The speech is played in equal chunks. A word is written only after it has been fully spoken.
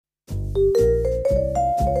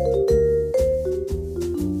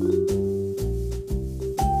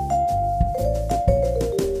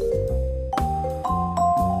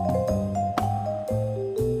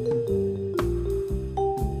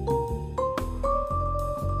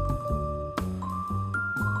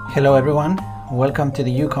Hello everyone, welcome to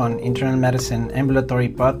the Yukon Internal Medicine Ambulatory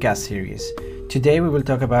Podcast Series. Today we will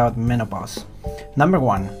talk about menopause. Number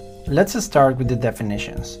 1, let's start with the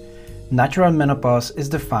definitions. Natural menopause is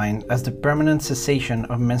defined as the permanent cessation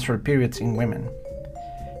of menstrual periods in women.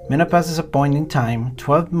 Menopause is a point in time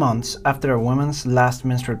 12 months after a woman's last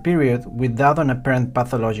menstrual period without an apparent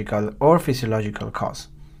pathological or physiological cause.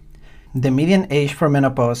 The median age for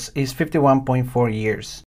menopause is 51.4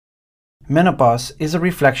 years. Menopause is a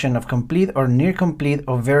reflection of complete or near-complete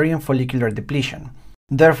ovarian follicular depletion.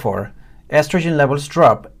 Therefore, estrogen levels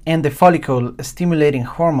drop and the follicle-stimulating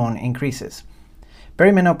hormone increases.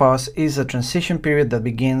 Perimenopause is a transition period that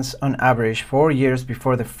begins on average 4 years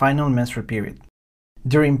before the final menstrual period.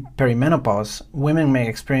 During perimenopause, women may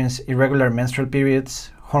experience irregular menstrual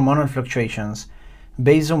periods, hormonal fluctuations,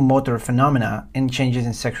 vasomotor phenomena, and changes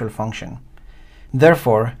in sexual function.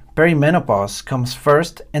 Therefore, perimenopause comes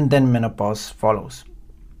first and then menopause follows.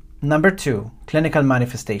 Number 2, clinical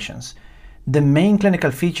manifestations. The main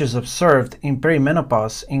clinical features observed in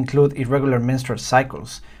perimenopause include irregular menstrual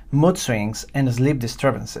cycles, mood swings, and sleep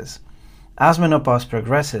disturbances. As menopause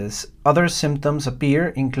progresses, other symptoms appear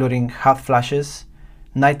including hot flashes,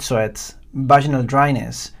 night sweats, vaginal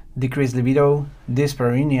dryness, decreased libido,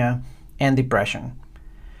 dyspareunia, and depression.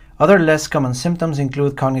 Other less common symptoms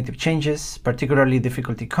include cognitive changes, particularly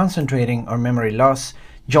difficulty concentrating or memory loss,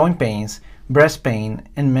 joint pains, breast pain,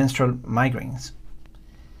 and menstrual migraines.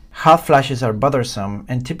 Hot flashes are bothersome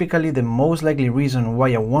and typically the most likely reason why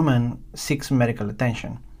a woman seeks medical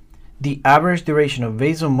attention. The average duration of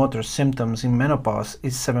vasomotor symptoms in menopause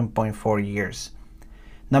is 7.4 years.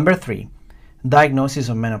 Number 3, diagnosis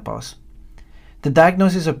of menopause. The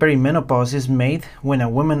diagnosis of perimenopause is made when a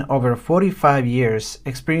woman over 45 years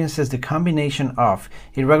experiences the combination of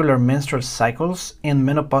irregular menstrual cycles and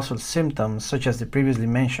menopausal symptoms such as the previously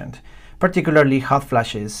mentioned, particularly hot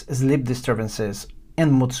flashes, sleep disturbances,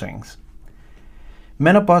 and mood swings.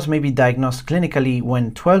 Menopause may be diagnosed clinically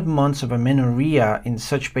when 12 months of amenorrhea in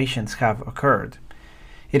such patients have occurred.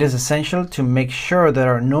 It is essential to make sure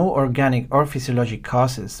there are no organic or physiologic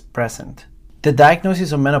causes present. The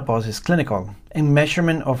diagnosis of menopause is clinical, and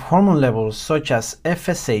measurement of hormone levels such as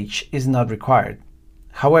FSH is not required.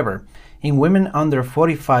 However, in women under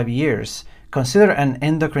 45 years, consider an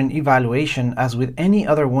endocrine evaluation as with any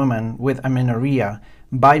other woman with amenorrhea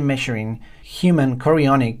by measuring human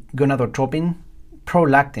chorionic gonadotropin,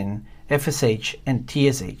 prolactin, FSH, and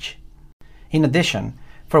TSH. In addition,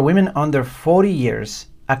 for women under 40 years,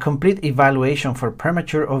 a complete evaluation for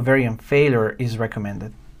premature ovarian failure is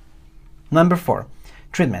recommended. Number 4,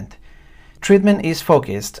 treatment. Treatment is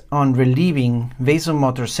focused on relieving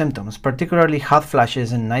vasomotor symptoms, particularly hot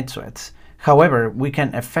flashes and night sweats. However, we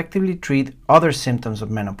can effectively treat other symptoms of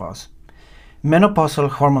menopause. Menopausal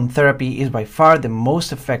hormone therapy is by far the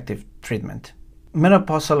most effective treatment.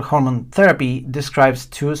 Menopausal hormone therapy describes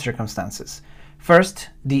two circumstances. First,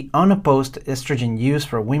 the unopposed estrogen use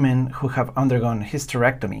for women who have undergone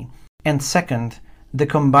hysterectomy, and second, the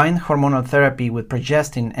combined hormonal therapy with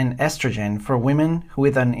progestin and estrogen for women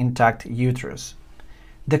with an intact uterus.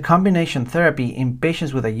 The combination therapy in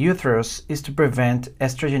patients with a uterus is to prevent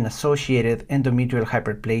estrogen-associated endometrial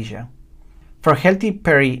hyperplasia. For healthy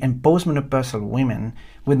peri- and postmenopausal women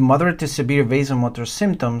with moderate to severe vasomotor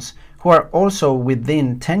symptoms who are also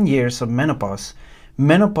within 10 years of menopause,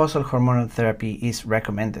 menopausal hormonal therapy is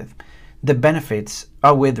recommended. The benefits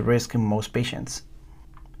outweigh the risk in most patients.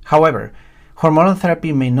 However, hormonal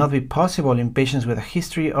therapy may not be possible in patients with a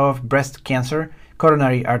history of breast cancer,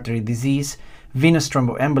 coronary artery disease, venous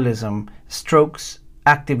thromboembolism, strokes,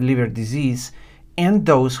 active liver disease, and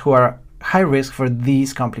those who are high risk for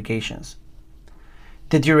these complications.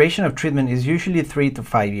 The duration of treatment is usually 3 to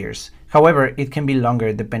 5 years. However, it can be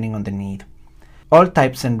longer depending on the need. All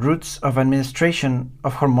types and routes of administration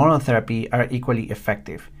of hormonal therapy are equally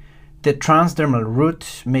effective. The transdermal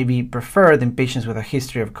route may be preferred in patients with a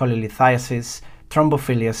history of cholelithiasis,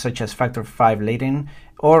 thrombophilia such as factor V latent,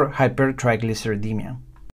 or hypertriglyceridemia.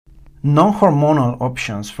 Non-hormonal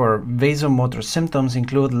options for vasomotor symptoms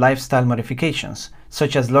include lifestyle modifications,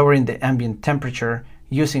 such as lowering the ambient temperature,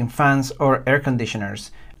 using fans or air conditioners,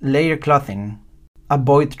 layer clothing,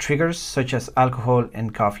 avoid triggers such as alcohol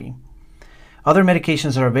and coffee. Other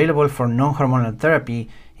medications are available for non-hormonal therapy,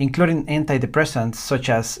 including antidepressants such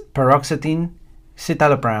as paroxetine,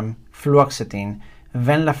 citalopram, fluoxetine,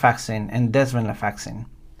 venlafaxine, and desvenlafaxine.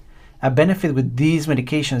 A benefit with these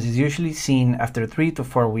medications is usually seen after 3 to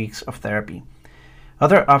 4 weeks of therapy.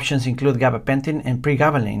 Other options include gabapentin and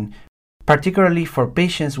pregabalin, particularly for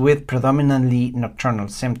patients with predominantly nocturnal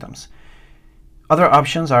symptoms. Other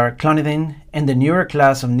options are clonidine and the newer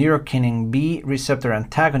class of neurokinin B receptor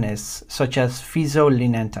antagonists such as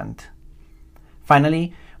fezolinetant.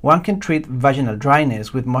 Finally, one can treat vaginal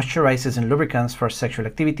dryness with moisturizers and lubricants for sexual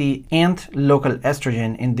activity and local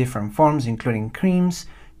estrogen in different forms, including creams,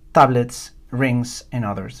 tablets, rings, and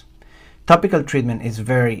others. Topical treatment is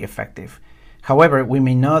very effective. However, we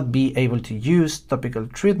may not be able to use topical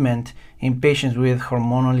treatment in patients with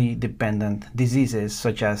hormonally dependent diseases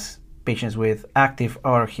such as patients with active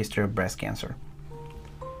or history of breast cancer.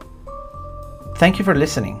 Thank you for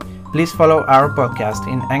listening. Please follow our podcast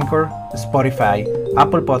in Anchor, Spotify,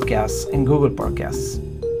 Apple Podcasts, and Google Podcasts.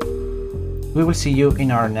 We will see you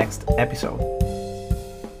in our next episode.